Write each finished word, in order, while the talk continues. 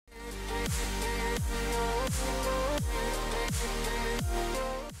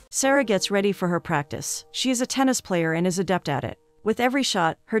Sarah gets ready for her practice. She is a tennis player and is adept at it. With every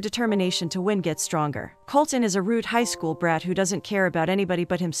shot, her determination to win gets stronger. Colton is a rude high school brat who doesn't care about anybody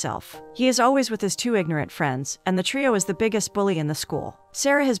but himself. He is always with his two ignorant friends, and the trio is the biggest bully in the school.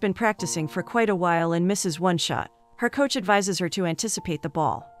 Sarah has been practicing for quite a while and misses one shot. Her coach advises her to anticipate the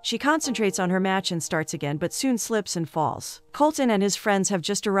ball. She concentrates on her match and starts again, but soon slips and falls. Colton and his friends have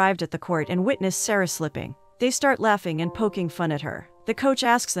just arrived at the court and witness Sarah slipping. They start laughing and poking fun at her. The coach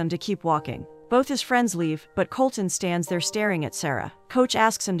asks them to keep walking. Both his friends leave, but Colton stands there staring at Sarah. Coach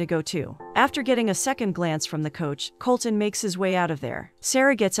asks him to go too. After getting a second glance from the coach, Colton makes his way out of there.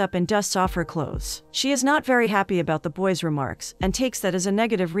 Sarah gets up and dusts off her clothes. She is not very happy about the boys' remarks, and takes that as a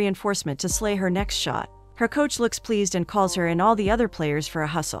negative reinforcement to slay her next shot. Her coach looks pleased and calls her and all the other players for a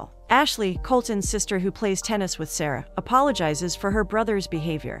hustle. Ashley, Colton's sister who plays tennis with Sarah, apologizes for her brother's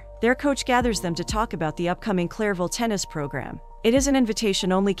behavior. Their coach gathers them to talk about the upcoming Clairville tennis program. It is an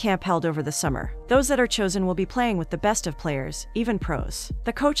invitation-only camp held over the summer. Those that are chosen will be playing with the best of players, even pros.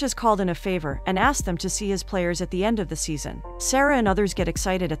 The coach has called in a favor and asked them to see his players at the end of the season. Sarah and others get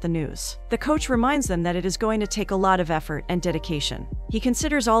excited at the news. The coach reminds them that it is going to take a lot of effort and dedication. He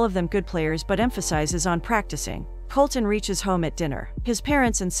considers all of them good players but emphasizes on practicing. Colton reaches home at dinner. His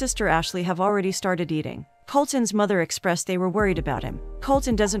parents and sister Ashley have already started eating. Colton's mother expressed they were worried about him.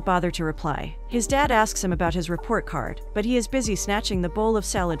 Colton doesn't bother to reply. His dad asks him about his report card, but he is busy snatching the bowl of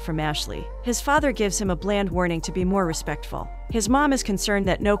salad from Ashley. His father gives him a bland warning to be more respectful. His mom is concerned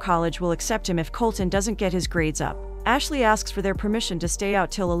that no college will accept him if Colton doesn't get his grades up. Ashley asks for their permission to stay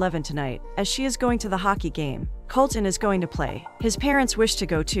out till 11 tonight, as she is going to the hockey game. Colton is going to play. His parents wish to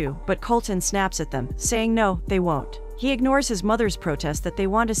go too, but Colton snaps at them, saying no, they won't. He ignores his mother's protest that they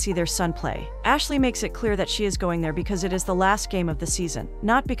want to see their son play. Ashley makes it clear that she is going there because it is the last game of the season,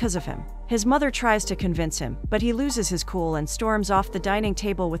 not because of him. His mother tries to convince him, but he loses his cool and storms off the dining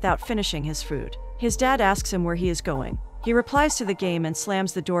table without finishing his food. His dad asks him where he is going. He replies to the game and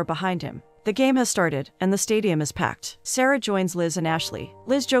slams the door behind him. The game has started, and the stadium is packed. Sarah joins Liz and Ashley.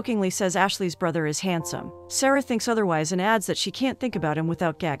 Liz jokingly says Ashley's brother is handsome. Sarah thinks otherwise and adds that she can't think about him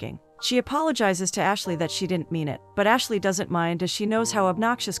without gagging. She apologizes to Ashley that she didn't mean it, but Ashley doesn't mind as she knows how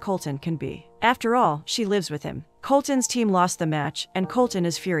obnoxious Colton can be. After all, she lives with him. Colton's team lost the match, and Colton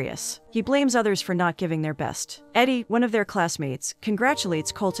is furious. He blames others for not giving their best. Eddie, one of their classmates,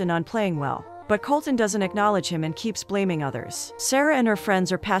 congratulates Colton on playing well. But Colton doesn't acknowledge him and keeps blaming others. Sarah and her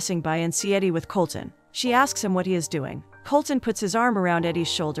friends are passing by and see Eddie with Colton. She asks him what he is doing. Colton puts his arm around Eddie's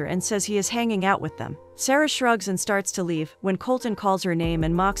shoulder and says he is hanging out with them. Sarah shrugs and starts to leave when Colton calls her name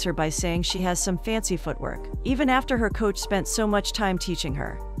and mocks her by saying she has some fancy footwork, even after her coach spent so much time teaching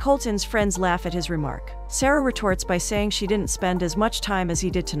her. Colton's friends laugh at his remark. Sarah retorts by saying she didn't spend as much time as he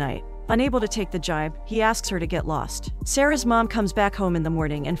did tonight. Unable to take the jibe, he asks her to get lost. Sarah's mom comes back home in the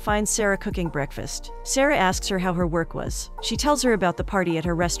morning and finds Sarah cooking breakfast. Sarah asks her how her work was. She tells her about the party at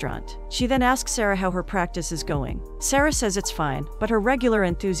her restaurant. She then asks Sarah how her practice is going. Sarah says it's fine, but her regular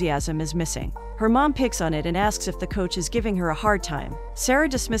enthusiasm is missing. Her mom picks on it and asks if the coach is giving her a hard time. Sarah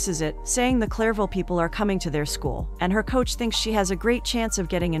dismisses it, saying the Clairville people are coming to their school, and her coach thinks she has a great chance of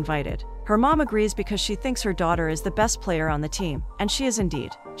getting invited. Her mom agrees because she thinks her daughter is the best player on the team, and she is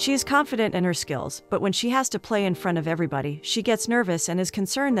indeed. She is confident in her skills, but when she has to play in front of everybody, she gets nervous and is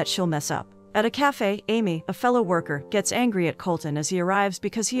concerned that she'll mess up. At a cafe, Amy, a fellow worker, gets angry at Colton as he arrives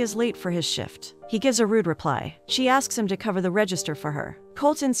because he is late for his shift. He gives a rude reply. She asks him to cover the register for her.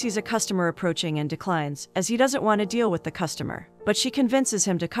 Colton sees a customer approaching and declines, as he doesn't want to deal with the customer. But she convinces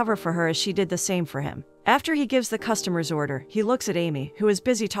him to cover for her as she did the same for him. After he gives the customer's order, he looks at Amy, who is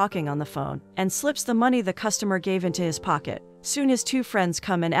busy talking on the phone, and slips the money the customer gave into his pocket. Soon his two friends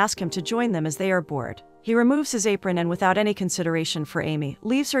come and ask him to join them as they are bored. He removes his apron and without any consideration for Amy,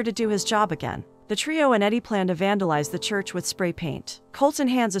 leaves her to do his job again. The trio and Eddie plan to vandalize the church with spray paint. Colton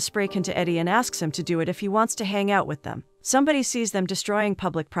hands a spray can to Eddie and asks him to do it if he wants to hang out with them. Somebody sees them destroying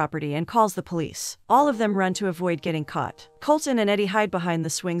public property and calls the police. All of them run to avoid getting caught. Colton and Eddie hide behind the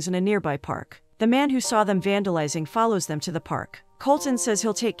swings in a nearby park. The man who saw them vandalizing follows them to the park. Colton says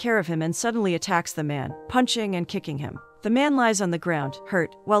he'll take care of him and suddenly attacks the man, punching and kicking him. The man lies on the ground,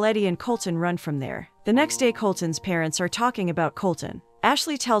 hurt, while Eddie and Colton run from there. The next day, Colton's parents are talking about Colton.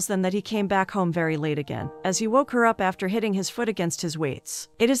 Ashley tells them that he came back home very late again, as he woke her up after hitting his foot against his weights.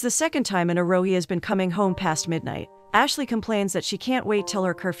 It is the second time in a row he has been coming home past midnight. Ashley complains that she can't wait till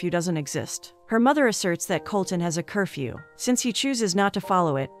her curfew doesn't exist. Her mother asserts that Colton has a curfew. Since he chooses not to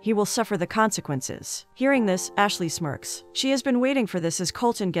follow it, he will suffer the consequences. Hearing this, Ashley smirks. She has been waiting for this as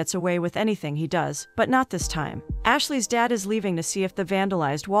Colton gets away with anything he does, but not this time. Ashley's dad is leaving to see if the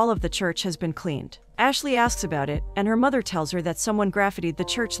vandalized wall of the church has been cleaned. Ashley asks about it, and her mother tells her that someone graffitied the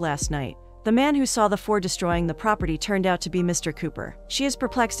church last night. The man who saw the four destroying the property turned out to be Mr. Cooper. She is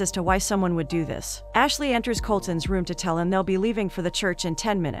perplexed as to why someone would do this. Ashley enters Colton's room to tell him they'll be leaving for the church in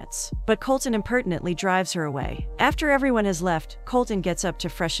 10 minutes. But Colton impertinently drives her away. After everyone has left, Colton gets up to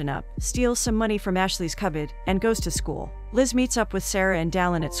freshen up, steals some money from Ashley's cupboard, and goes to school. Liz meets up with Sarah and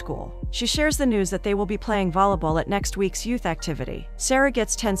Dallin at school. She shares the news that they will be playing volleyball at next week's youth activity. Sarah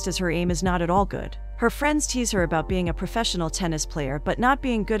gets tensed as her aim is not at all good. Her friends tease her about being a professional tennis player but not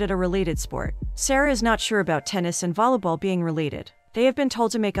being good at a related sport. Sarah is not sure about tennis and volleyball being related. They have been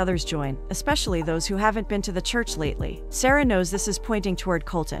told to make others join, especially those who haven't been to the church lately. Sarah knows this is pointing toward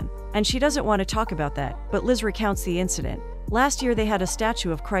Colton, and she doesn't want to talk about that, but Liz recounts the incident. Last year they had a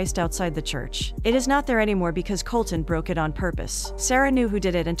statue of Christ outside the church. It is not there anymore because Colton broke it on purpose. Sarah knew who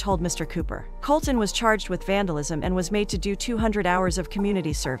did it and told Mr. Cooper. Colton was charged with vandalism and was made to do 200 hours of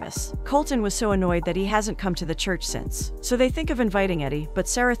community service. Colton was so annoyed that he hasn't come to the church since. So they think of inviting Eddie, but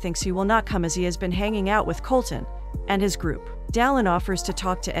Sarah thinks he will not come as he has been hanging out with Colton and his group. Dallin offers to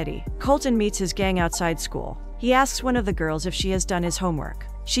talk to Eddie. Colton meets his gang outside school. He asks one of the girls if she has done his homework.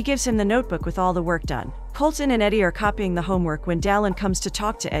 She gives him the notebook with all the work done. Colton and Eddie are copying the homework when Dallin comes to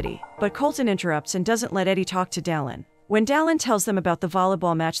talk to Eddie, but Colton interrupts and doesn't let Eddie talk to Dallin. When Dallin tells them about the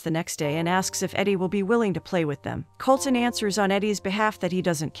volleyball match the next day and asks if Eddie will be willing to play with them, Colton answers on Eddie's behalf that he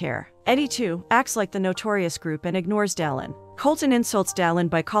doesn't care. Eddie, too, acts like the notorious group and ignores Dallin. Colton insults Dallin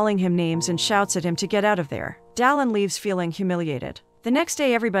by calling him names and shouts at him to get out of there. Dallin leaves feeling humiliated. The next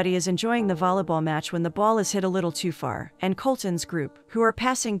day everybody is enjoying the volleyball match when the ball is hit a little too far, and Colton's group, who are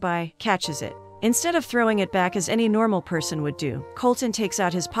passing by, catches it. Instead of throwing it back as any normal person would do, Colton takes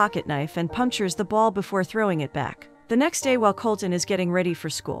out his pocket knife and punctures the ball before throwing it back. The next day while Colton is getting ready for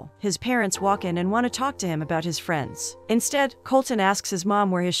school, his parents walk in and want to talk to him about his friends. Instead, Colton asks his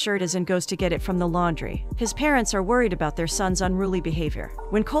mom where his shirt is and goes to get it from the laundry. His parents are worried about their son's unruly behavior.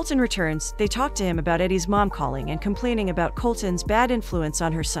 When Colton returns, they talk to him about Eddie's mom calling and complaining about Colton's bad influence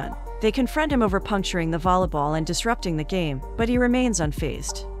on her son. They confront him over puncturing the volleyball and disrupting the game, but he remains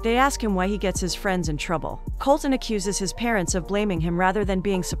unfazed. They ask him why he gets his friends in trouble. Colton accuses his parents of blaming him rather than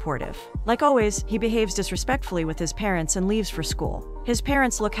being supportive. Like always, he behaves disrespectfully with his parents and leaves for school. His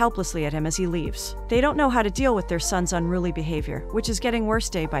parents look helplessly at him as he leaves. They don't know how to deal with their son's unruly behavior, which is getting worse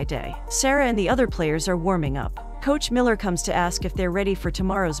day by day. Sarah and the other players are warming up. Coach Miller comes to ask if they're ready for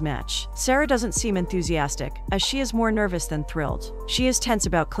tomorrow's match. Sarah doesn't seem enthusiastic, as she is more nervous than thrilled. She is tense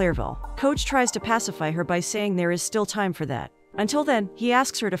about Clairville. Coach tries to pacify her by saying there is still time for that. Until then, he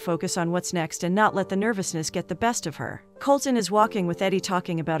asks her to focus on what's next and not let the nervousness get the best of her. Colton is walking with Eddie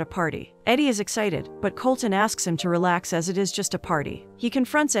talking about a party. Eddie is excited, but Colton asks him to relax as it is just a party. He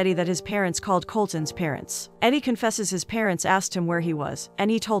confronts Eddie that his parents called Colton's parents. Eddie confesses his parents asked him where he was,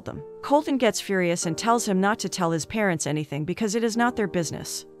 and he told them. Colton gets furious and tells him not to tell his parents anything because it is not their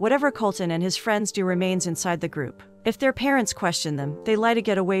business. Whatever Colton and his friends do remains inside the group. If their parents question them, they lie to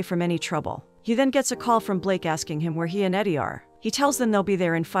get away from any trouble. He then gets a call from Blake asking him where he and Eddie are. He tells them they'll be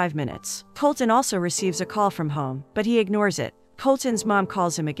there in 5 minutes. Colton also receives a call from home, but he ignores it. Colton's mom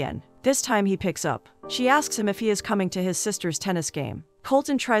calls him again. This time he picks up. She asks him if he is coming to his sister's tennis game.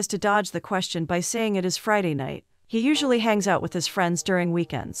 Colton tries to dodge the question by saying it is Friday night. He usually hangs out with his friends during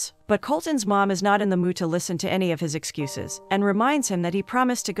weekends. But Colton's mom is not in the mood to listen to any of his excuses, and reminds him that he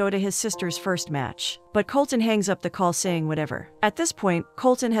promised to go to his sister's first match. But Colton hangs up the call saying whatever. At this point,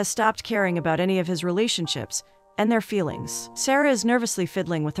 Colton has stopped caring about any of his relationships and their feelings. Sarah is nervously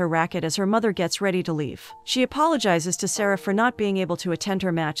fiddling with her racket as her mother gets ready to leave. She apologizes to Sarah for not being able to attend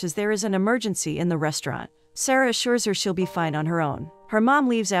her match as there is an emergency in the restaurant. Sarah assures her she'll be fine on her own. Her mom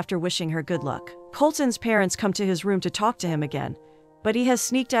leaves after wishing her good luck. Colton's parents come to his room to talk to him again, but he has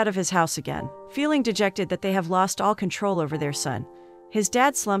sneaked out of his house again. Feeling dejected that they have lost all control over their son, his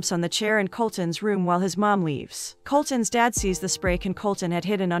dad slumps on the chair in Colton's room while his mom leaves. Colton's dad sees the spray can Colton had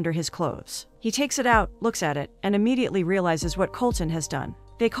hidden under his clothes. He takes it out, looks at it, and immediately realizes what Colton has done.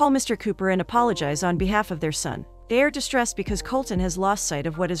 They call Mr. Cooper and apologize on behalf of their son. They are distressed because Colton has lost sight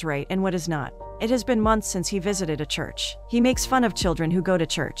of what is right and what is not. It has been months since he visited a church. He makes fun of children who go to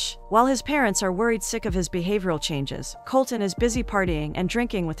church. While his parents are worried sick of his behavioral changes, Colton is busy partying and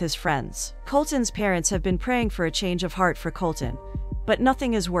drinking with his friends. Colton's parents have been praying for a change of heart for Colton, but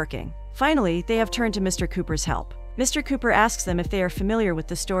nothing is working. Finally, they have turned to Mr. Cooper's help. Mr. Cooper asks them if they are familiar with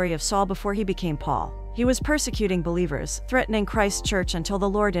the story of Saul before he became Paul. He was persecuting believers, threatening Christ's church until the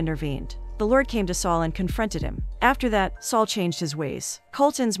Lord intervened. the Lord came to Saul and confronted him. After that, Saul changed his ways.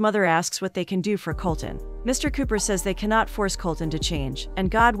 Colton's mother asks what they can do for Colton. Mr. Cooper says they cannot force Colton to change, and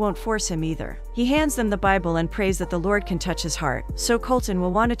God won't force him either. He hands them the Bible and prays that the Lord can touch his heart, so Colton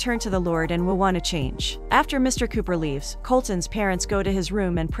will want to turn to the Lord and will want to change. After Mr. Cooper leaves, Colton's parents go to his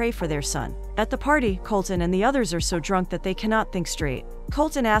room and pray for their son. At the party, Colton and the others are so drunk that they cannot think straight.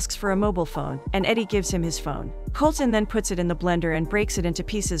 Colton asks for a mobile phone, and Eddie gives him his phone. Colton then puts it in the blender and breaks it into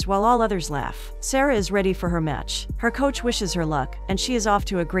pieces while all others laugh. Sarah is ready for her match. Her coach wishes her luck, and she is off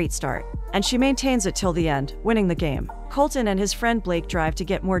to a great start. And she maintains it till the end, winning the game. Colton and his friend Blake drive to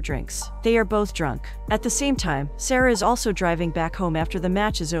get more drinks. They are both drunk. At the same time, Sarah is also driving back home after the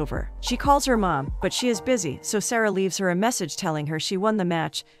match is over. She calls her mom, but she is busy, so Sarah leaves her a message telling her she won the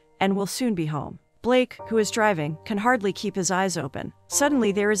match and will soon be home. Blake, who is driving, can hardly keep his eyes open.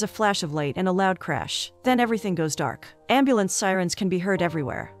 Suddenly there is a flash of light and a loud crash. Then everything goes dark. Ambulance sirens can be heard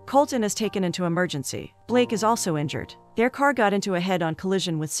everywhere. Colton is taken into emergency. Blake is also injured. Their car got into a head-on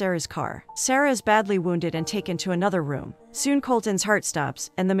collision with Sarah's car. Sarah is badly wounded and taken to another room. Soon Colton's heart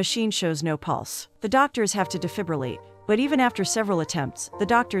stops, and the machine shows no pulse. The doctors have to defibrillate, but even after several attempts, the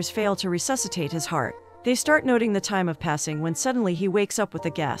doctors fail to resuscitate his heart. They start noting the time of passing when suddenly he wakes up with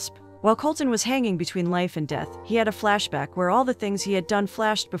a gasp. While Colton was hanging between life and death, he had a flashback where all the things he had done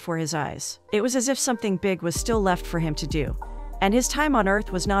flashed before his eyes. It was as if something big was still left for him to do. And his time on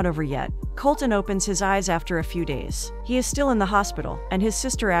Earth was not over yet. Colton opens his eyes after a few days. He is still in the hospital, and his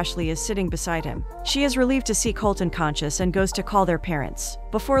sister Ashley is sitting beside him. She is relieved to see Colton conscious and goes to call their parents.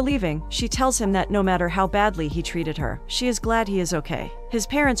 Before leaving, she tells him that no matter how badly he treated her, she is glad he is okay. His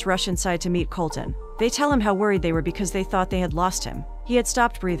parents rush inside to meet Colton. They tell him how worried they were because they thought they had lost him. He had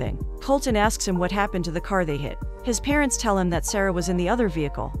stopped breathing. Colton asks him what happened to the car they hit. His parents tell him that Sarah was in the other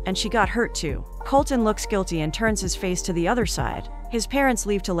vehicle, and she got hurt too. Colton looks guilty and turns his face to the other side. His parents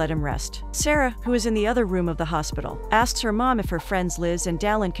leave to let him rest. Sarah, who is in the other room of the hospital, asks her mom if her friends Liz and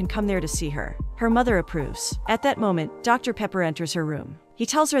Dallin can come there to see her. Her mother approves. At that moment, Dr. Pepper enters her room. He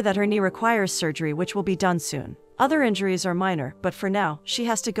tells her that her knee requires surgery, which will be done soon. Other injuries are minor, but for now, she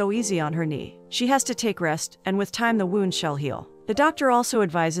has to go easy on her knee. She has to take rest, and with time the wound shall heal. The doctor also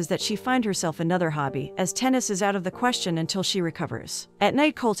advises that she find herself another hobby, as tennis is out of the question until she recovers. At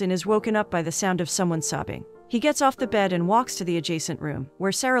night, Colton is woken up by the sound of someone sobbing. He gets off the bed and walks to the adjacent room,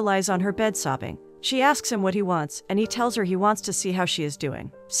 where Sarah lies on her bed sobbing. She asks him what he wants, and he tells her he wants to see how she is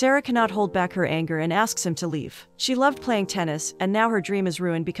doing. Sarah cannot hold back her anger and asks him to leave. She loved playing tennis, and now her dream is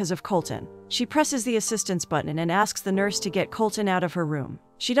ruined because of Colton. She presses the assistance button and asks the nurse to get Colton out of her room.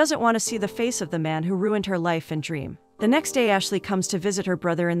 She doesn't want to see the face of the man who ruined her life and dream. The next day, Ashley comes to visit her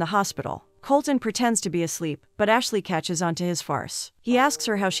brother in the hospital. Colton pretends to be asleep, but Ashley catches on to his farce. He asks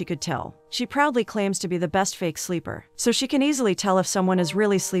her how she could tell. She proudly claims to be the best fake sleeper, so she can easily tell if someone is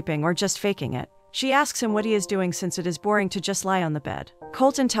really sleeping or just faking it. She asks him what he is doing since it is boring to just lie on the bed.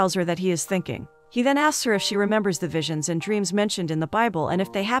 Colton tells her that he is thinking. He then asks her if she remembers the visions and dreams mentioned in the Bible and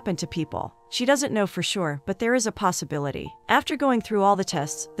if they happen to people. She doesn't know for sure, but there is a possibility. After going through all the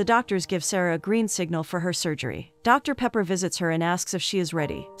tests, the doctors give Sarah a green signal for her surgery. Dr. Pepper visits her and asks if she is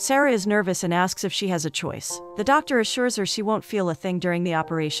ready. Sarah is nervous and asks if she has a choice. The doctor assures her she won't feel a thing during the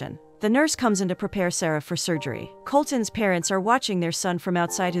operation. The nurse comes in to prepare Sarah for surgery. Colton's parents are watching their son from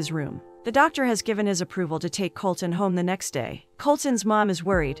outside his room. The doctor has given his approval to take Colton home the next day. Colton's mom is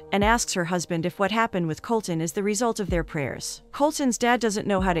worried and asks her husband if what happened with Colton is the result of their prayers. Colton's dad doesn't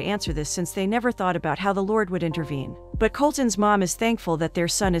know how to answer this since they never thought about how the Lord would intervene. But Colton's mom is thankful that their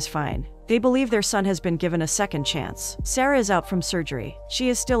son is fine. They believe their son has been given a second chance. Sarah is out from surgery. She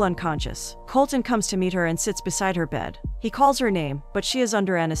is still unconscious. Colton comes to meet her and sits beside her bed. He calls her name, but she is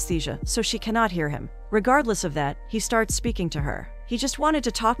under anesthesia, so she cannot hear him. Regardless of that, he starts speaking to her. He just wanted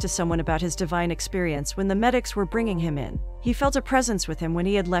to talk to someone about his divine experience when the medics were bringing him in. He felt a presence with him when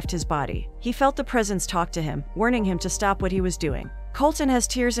he had left his body. He felt the presence talk to him, warning him to stop what he was doing. Colton has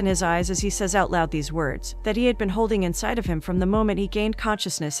tears in his eyes as he says out loud these words that he had been holding inside of him from the moment he gained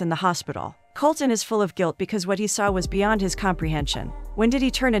consciousness in the hospital. Colton is full of guilt because what he saw was beyond his comprehension. When did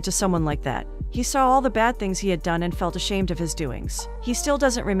he turn into someone like that? He saw all the bad things he had done and felt ashamed of his doings. He still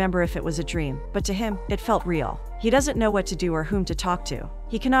doesn't remember if it was a dream, but to him, it felt real. He doesn't know what to do or whom to talk to.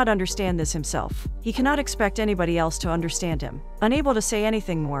 He cannot understand this himself. He cannot expect anybody else to understand him. Unable to say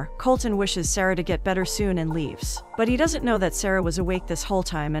anything more, Colton wishes Sarah to get better soon and leaves. But he doesn't know that Sarah was awake this whole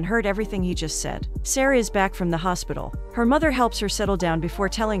time and heard everything he just said. Sarah is back from the hospital. Her mother helps her settle down before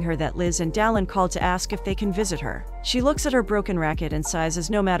telling her that Liz and Dallin called to ask if they can visit her. She looks at her broken racket and sighs as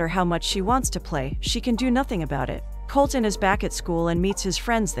no matter how much she wants to play, she can do nothing about it. Colton is back at school and meets his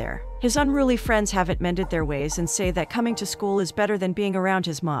friends there. His unruly friends haven't mended their ways and say that coming to school is better than being around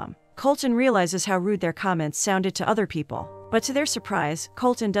his mom. Colton realizes how rude their comments sounded to other people. But to their surprise,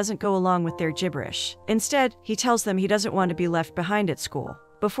 Colton doesn't go along with their gibberish. Instead, he tells them he doesn't want to be left behind at school.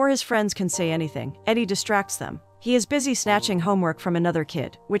 Before his friends can say anything, Eddie distracts them. He is busy snatching homework from another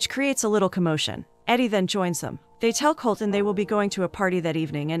kid, which creates a little commotion. Eddie then joins them. They tell Colton they will be going to a party that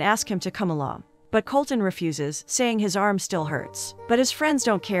evening and ask him to come along. But Colton refuses, saying his arm still hurts. But his friends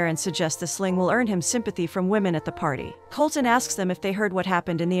don't care and suggest the sling will earn him sympathy from women at the party. Colton asks them if they heard what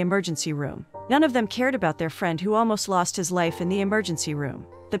happened in the emergency room. None of them cared about their friend who almost lost his life in the emergency room.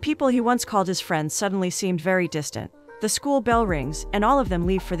 The people he once called his friends suddenly seemed very distant. The school bell rings, and all of them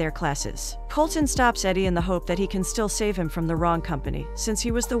leave for their classes. Colton stops Eddie in the hope that he can still save him from the wrong company, since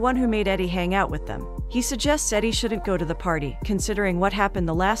he was the one who made Eddie hang out with them. He suggests Eddie shouldn't go to the party, considering what happened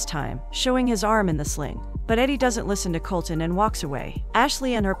the last time, showing his arm in the sling. But Eddie doesn't listen to Colton and walks away.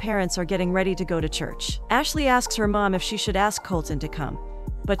 Ashley and her parents are getting ready to go to church. Ashley asks her mom if she should ask Colton to come.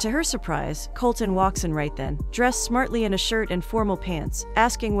 But to her surprise, Colton walks in right then, dressed smartly in a shirt and formal pants,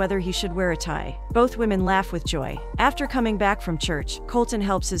 asking whether he should wear a tie. Both women laugh with joy. After coming back from church, Colton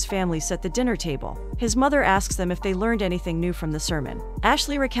helps his family set the dinner table. His mother asks them if they learned anything new from the sermon.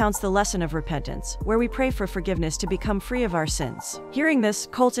 Ashley recounts the lesson of repentance, where we pray for forgiveness to become free of our sins. Hearing this,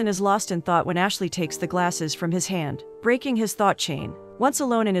 Colton is lost in thought when Ashley takes the glasses from his hand, breaking his thought chain. Once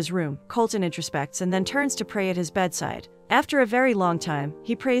alone in his room, Colton introspects and then turns to pray at his bedside. After a very long time,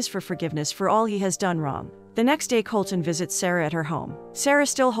 he prays for forgiveness for all he has done wrong. The next day, Colton visits Sarah at her home. Sarah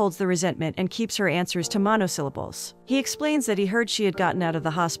still holds the resentment and keeps her answers to monosyllables. He explains that he heard she had gotten out of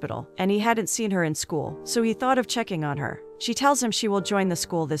the hospital, and he hadn't seen her in school, so he thought of checking on her. She tells him she will join the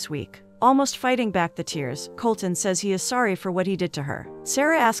school this week. Almost fighting back the tears, Colton says he is sorry for what he did to her.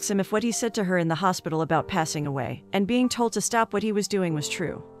 Sarah asks him if what he said to her in the hospital about passing away and being told to stop what he was doing was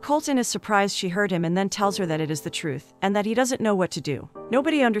true. Colton is surprised she heard him and then tells her that it is the truth and that he doesn't know what to do.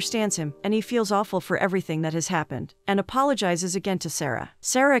 Nobody understands him, and he feels awful for everything that has happened and apologizes again to Sarah.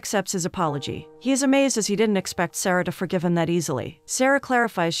 Sarah accepts his apology. He is amazed as he didn't expect Sarah to forgive him that easily. Sarah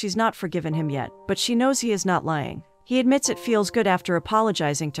clarifies she's not forgiven him yet, but she knows he is not lying. He admits it feels good after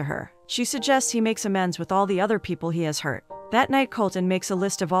apologizing to her. She suggests he makes amends with all the other people he has hurt. That night, Colton makes a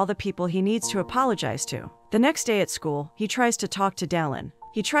list of all the people he needs to apologize to. The next day at school, he tries to talk to Dallin.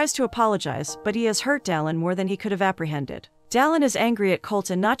 He tries to apologize, but he has hurt Dallin more than he could have apprehended. Dallin is angry at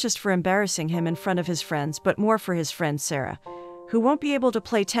Colton not just for embarrassing him in front of his friends, but more for his friend Sarah, who won't be able to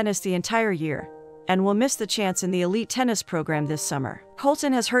play tennis the entire year and will miss the chance in the elite tennis program this summer.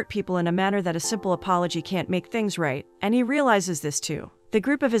 Colton has hurt people in a manner that a simple apology can't make things right, and he realizes this too. The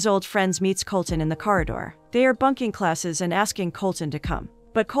group of his old friends meets Colton in the corridor. They are bunking classes and asking Colton to come.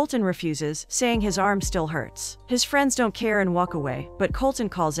 But Colton refuses, saying his arm still hurts. His friends don't care and walk away, but Colton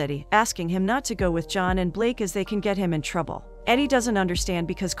calls Eddie, asking him not to go with John and Blake as they can get him in trouble. Eddie doesn't understand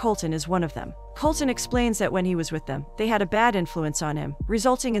because Colton is one of them. Colton explains that when he was with them, they had a bad influence on him,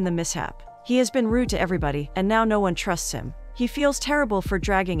 resulting in the mishap. He has been rude to everybody, and now no one trusts him. He feels terrible for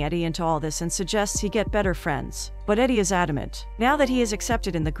dragging Eddie into all this and suggests he get better friends. But Eddie is adamant. Now that he is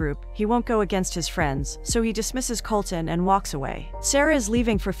accepted in the group, he won't go against his friends, so he dismisses Colton and walks away. Sarah is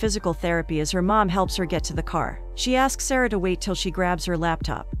leaving for physical therapy as her mom helps her get to the car. She asks Sarah to wait till she grabs her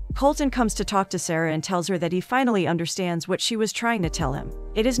laptop. Colton comes to talk to Sarah and tells her that he finally understands what she was trying to tell him.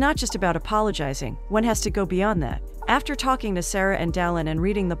 It is not just about apologizing, one has to go beyond that. After talking to Sarah and Dallin and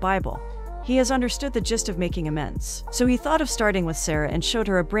reading the Bible, he has understood the gist of making amends. So he thought of starting with Sarah and showed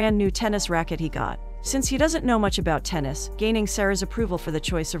her a brand new tennis racket he got. Since he doesn't know much about tennis, gaining Sarah's approval for the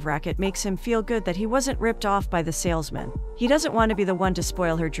choice of racket makes him feel good that he wasn't ripped off by the salesman. He doesn't want to be the one to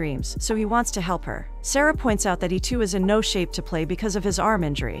spoil her dreams, so he wants to help her. Sarah points out that he too is in no shape to play because of his arm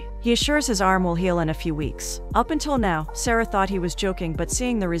injury. He assures his arm will heal in a few weeks. Up until now, Sarah thought he was joking, but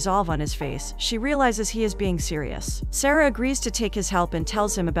seeing the resolve on his face, she realizes he is being serious. Sarah agrees to take his help and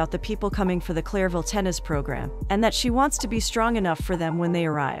tells him about the people coming for the Clairville tennis program, and that she wants to be strong enough for them when they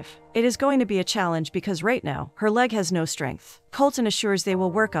arrive. It is going to be a challenge because right now, her leg has no strength. Colton assures they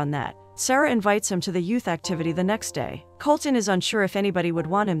will work on that. Sarah invites him to the youth activity the next day. Colton is unsure if anybody would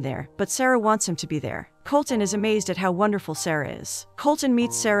want him there, but Sarah wants him to be there. Colton is amazed at how wonderful Sarah is. Colton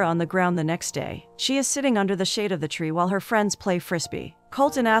meets Sarah on the ground the next day. She is sitting under the shade of the tree while her friends play frisbee.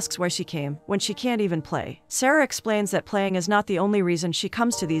 Colton asks why she came, when she can't even play. Sarah explains that playing is not the only reason she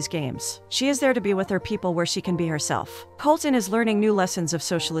comes to these games. She is there to be with her people where she can be herself. Colton is learning new lessons of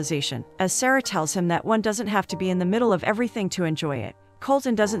socialization, as Sarah tells him that one doesn't have to be in the middle of everything to enjoy it.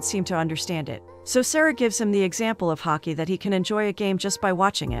 Colton doesn't seem to understand it. So Sarah gives him the example of hockey that he can enjoy a game just by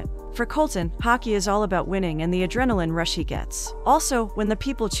watching it. For Colton, hockey is all about winning and the adrenaline rush he gets. Also, when the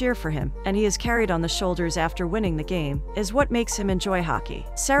people cheer for him, and he is carried on the shoulders after winning the game, is what makes him enjoy hockey.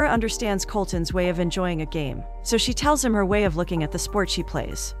 Sarah understands Colton's way of enjoying a game, so she tells him her way of looking at the sport she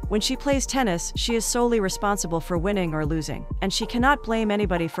plays. When she plays tennis, she is solely responsible for winning or losing, and she cannot blame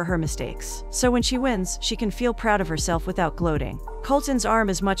anybody for her mistakes. So when she wins, she can feel proud of herself without gloating. Colton's arm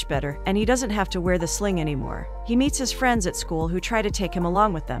is much better, and he doesn't have to wear the sling anymore. He meets his friends at school who try to take him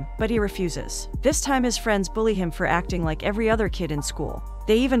along with them, but he refuses. This time his friends bully him for acting like every other kid in school.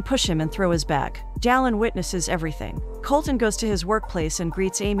 They even push him and throw his bag. Dallin witnesses everything. Colton goes to his workplace and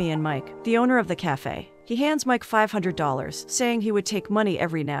greets Amy and Mike, the owner of the cafe. He hands Mike $500, saying he would take money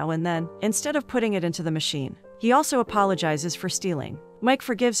every now and then, instead of putting it into the machine. He also apologizes for stealing. Mike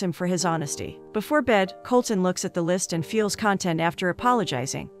forgives him for his honesty. Before bed, Colton looks at the list and feels content after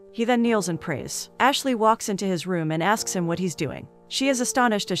apologizing. He then kneels and prays. Ashley walks into his room and asks him what he's doing. She is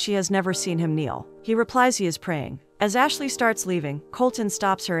astonished as she has never seen him kneel. He replies he is praying. As Ashley starts leaving, Colton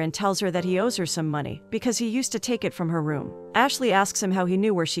stops her and tells her that he owes her some money because he used to take it from her room. Ashley asks him how he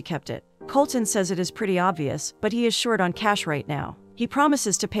knew where she kept it. Colton says it is pretty obvious, but he is short on cash right now. He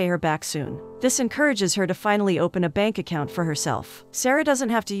promises to pay her back soon. This encourages her to finally open a bank account for herself. Sarah doesn't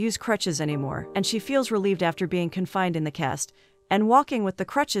have to use crutches anymore, and she feels relieved after being confined in the cast and walking with the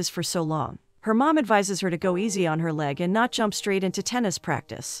crutches for so long. Her mom advises her to go easy on her leg and not jump straight into tennis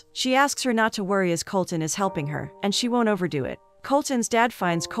practice. She asks her not to worry as Colton is helping her, and she won't overdo it. Colton's dad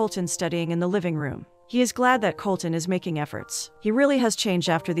finds Colton studying in the living room. He is glad that Colton is making efforts. He really has changed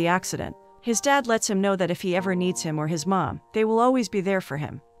after the accident. His dad lets him know that if he ever needs him or his mom, they will always be there for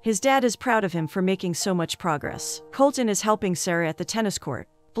him. His dad is proud of him for making so much progress. Colton is helping Sarah at the tennis court.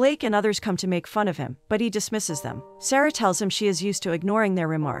 Blake and others come to make fun of him, but he dismisses them. Sarah tells him she is used to ignoring their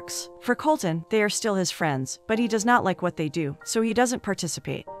remarks. For Colton, they are still his friends, but he does not like what they do, so he doesn't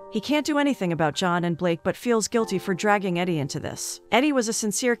participate. He can't do anything about John and Blake but feels guilty for dragging Eddie into this. Eddie was a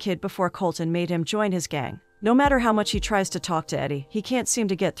sincere kid before Colton made him join his gang. No matter how much he tries to talk to Eddie, he can't seem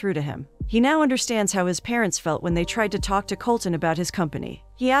to get through to him. He now understands how his parents felt when they tried to talk to Colton about his company.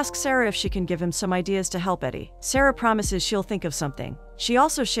 He asks Sarah if she can give him some ideas to help Eddie. Sarah promises she'll think of something. She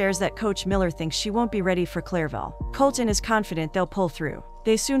also shares that Coach Miller thinks she won't be ready for Clairville. Colton is confident they'll pull through.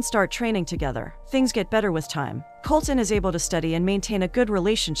 They soon start training together. Things get better with time. Colton is able to study and maintain a good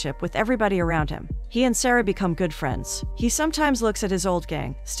relationship with everybody around him. He and Sarah become good friends. He sometimes looks at his old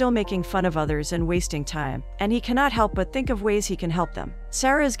gang, still making fun of others and wasting time, and he cannot help but think of ways he can help them.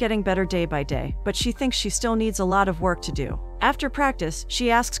 Sarah is getting better day by day, but she thinks she still needs a lot of work to do. After practice,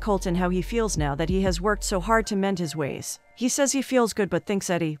 she asks Colton how he feels now that he has worked so hard to mend his ways. He says he feels good but thinks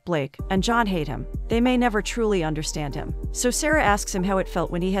Eddie, Blake, and John hate him. They may never truly understand him. So Sarah asks him how it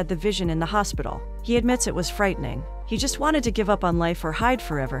felt when he had the vision in the hospital. He admits it was frightening. He just wanted to give up on life or hide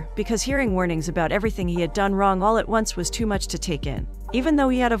forever, because hearing warnings about everything he had done wrong all at once was too much to take in. Even though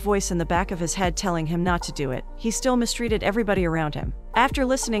he had a voice in the back of his head telling him not to do it, he still mistreated everybody around him. After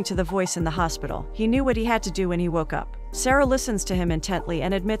listening to the voice in the hospital, he knew what he had to do when he woke up. Sarah listens to him intently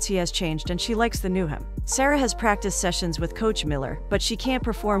and admits he has changed and she likes the new him. Sarah has practice sessions with Coach Miller, but she can't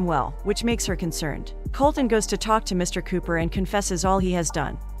perform well, which makes her concerned. Colton goes to talk to Mr. Cooper and confesses all he has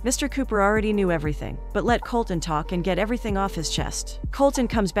done. Mr. Cooper already knew everything, but let Colton talk and get everything off his chest. Colton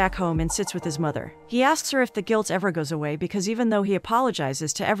comes back home and sits with his mother. He asks her if the guilt ever goes away because even though he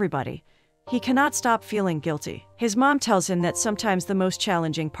apologizes to everybody, he cannot stop feeling guilty. His mom tells him that sometimes the most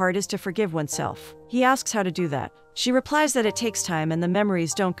challenging part is to forgive oneself. He asks how to do that. She replies that it takes time and the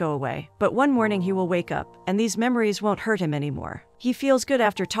memories don't go away, but one morning he will wake up, and these memories won't hurt him anymore. He feels good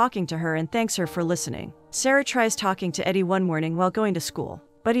after talking to her and thanks her for listening. Sarah tries talking to Eddie one morning while going to school,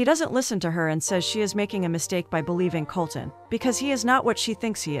 but he doesn't listen to her and says she is making a mistake by believing Colton, because he is not what she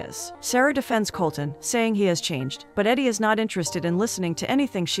thinks he is. Sarah defends Colton, saying he has changed, but Eddie is not interested in listening to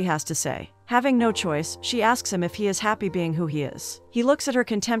anything she has to say. Having no choice, she asks him if he is happy being who he is. He looks at her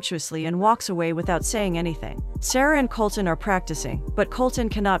contemptuously and walks away without saying anything. Sarah and Colton are practicing, but Colton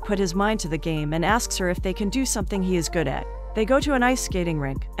cannot put his mind to the game and asks her if they can do something he is good at. They go to an ice skating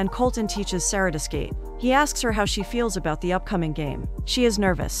rink, and Colton teaches Sarah to skate. He asks her how she feels about the upcoming game. She is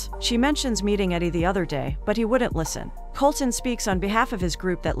nervous. She mentions meeting Eddie the other day, but he wouldn't listen. Colton speaks on behalf of his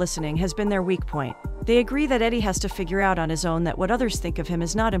group that listening has been their weak point. They agree that Eddie has to figure out on his own that what others think of him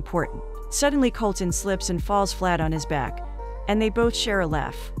is not important. Suddenly Colton slips and falls flat on his back, and they both share a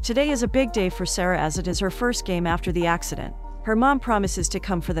laugh. Today is a big day for Sarah as it is her first game after the accident. Her mom promises to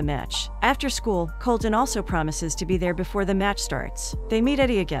come for the match. After school, Colton also promises to be there before the match starts. They meet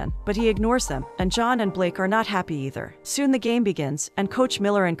Eddie again, but he ignores them, and John and Blake are not happy either. Soon the game begins, and Coach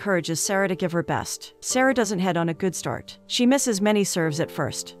Miller encourages Sarah to give her best. Sarah doesn't head on a good start. She misses many serves at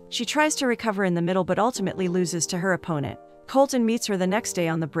first. She tries to recover in the middle but ultimately loses to her opponent. Colton meets her the next day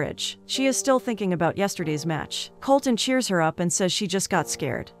on the bridge. She is still thinking about yesterday's match. Colton cheers her up and says she just got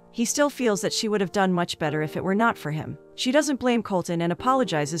scared. He still feels that she would have done much better if it were not for him. She doesn't blame Colton and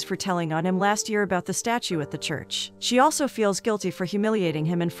apologizes for telling on him last year about the statue at the church. She also feels guilty for humiliating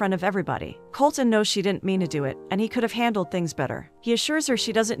him in front of everybody. Colton knows she didn't mean to do it, and he could have handled things better. He assures her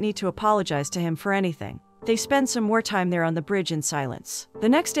she doesn't need to apologize to him for anything. They spend some more time there on the bridge in silence. The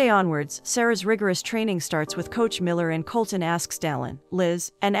next day onwards, Sarah's rigorous training starts with Coach Miller, and Colton asks Dallin,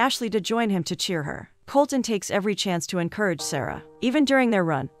 Liz, and Ashley to join him to cheer her. Colton takes every chance to encourage Sarah. Even during their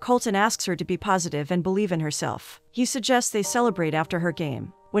run, Colton asks her to be positive and believe in herself. He suggests they celebrate after her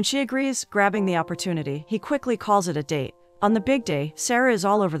game. When she agrees, grabbing the opportunity, he quickly calls it a date. On the big day, Sarah is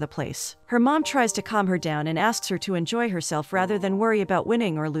all over the place. Her mom tries to calm her down and asks her to enjoy herself rather than worry about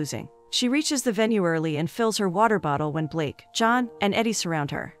winning or losing. She reaches the venue early and fills her water bottle when Blake, John, and Eddie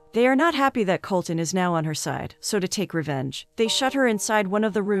surround her. They are not happy that Colton is now on her side, so to take revenge, they shut her inside one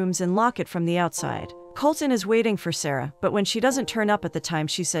of the rooms and lock it from the outside. Colton is waiting for Sarah, but when she doesn't turn up at the time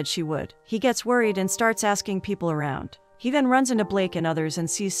she said she would, he gets worried and starts asking people around. He then runs into Blake and others and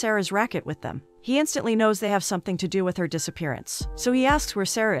sees Sarah's racket with them. He instantly knows they have something to do with her disappearance. So he asks where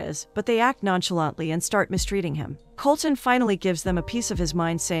Sarah is, but they act nonchalantly and start mistreating him. Colton finally gives them a piece of his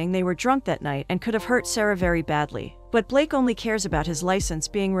mind, saying they were drunk that night and could have hurt Sarah very badly. But Blake only cares about his license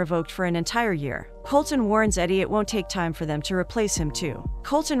being revoked for an entire year. Colton warns Eddie it won't take time for them to replace him too.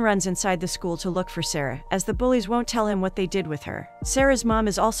 Colton runs inside the school to look for Sarah, as the bullies won't tell him what they did with her. Sarah's mom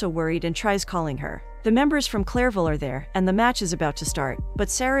is also worried and tries calling her. The members from Clairville are there, and the match is about to start,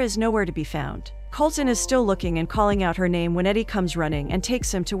 but Sarah is nowhere to be found. Colton is still looking and calling out her name when Eddie comes running and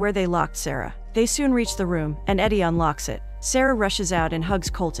takes him to where they locked Sarah. They soon reach the room, and Eddie unlocks it. Sarah rushes out and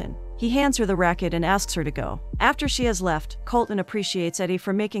hugs Colton. He hands her the racket and asks her to go. After she has left, Colton appreciates Eddie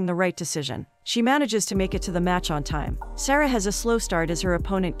for making the right decision. She manages to make it to the match on time. Sarah has a slow start as her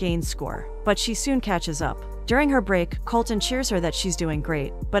opponent gains score, but she soon catches up. During her break, Colton cheers her that she's doing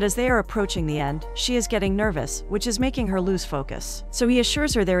great, but as they are approaching the end, she is getting nervous, which is making her lose focus. So he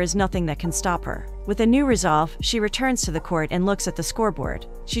assures her there is nothing that can stop her. With a new resolve, she returns to the court and looks at the scoreboard.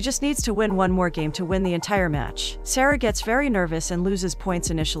 She just needs to win one more game to win the entire match. Sarah gets very nervous and loses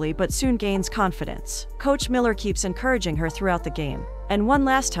points initially, but soon gains confidence. Coach Miller keeps encouraging her throughout the game. And one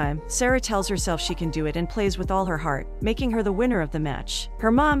last time, Sarah tells herself she can do it and plays with all her heart, making her the winner of the match.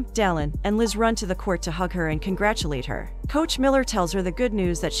 Her mom, Dallin, and Liz run to the court to hug her and congratulate her. Coach Miller tells her the good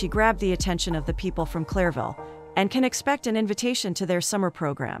news that she grabbed the attention of the people from Clairville and can expect an invitation to their summer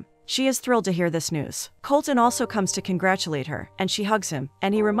program. She is thrilled to hear this news. Colton also comes to congratulate her, and she hugs him,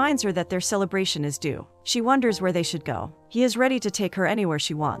 and he reminds her that their celebration is due. She wonders where they should go. He is ready to take her anywhere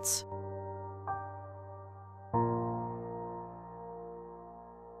she wants.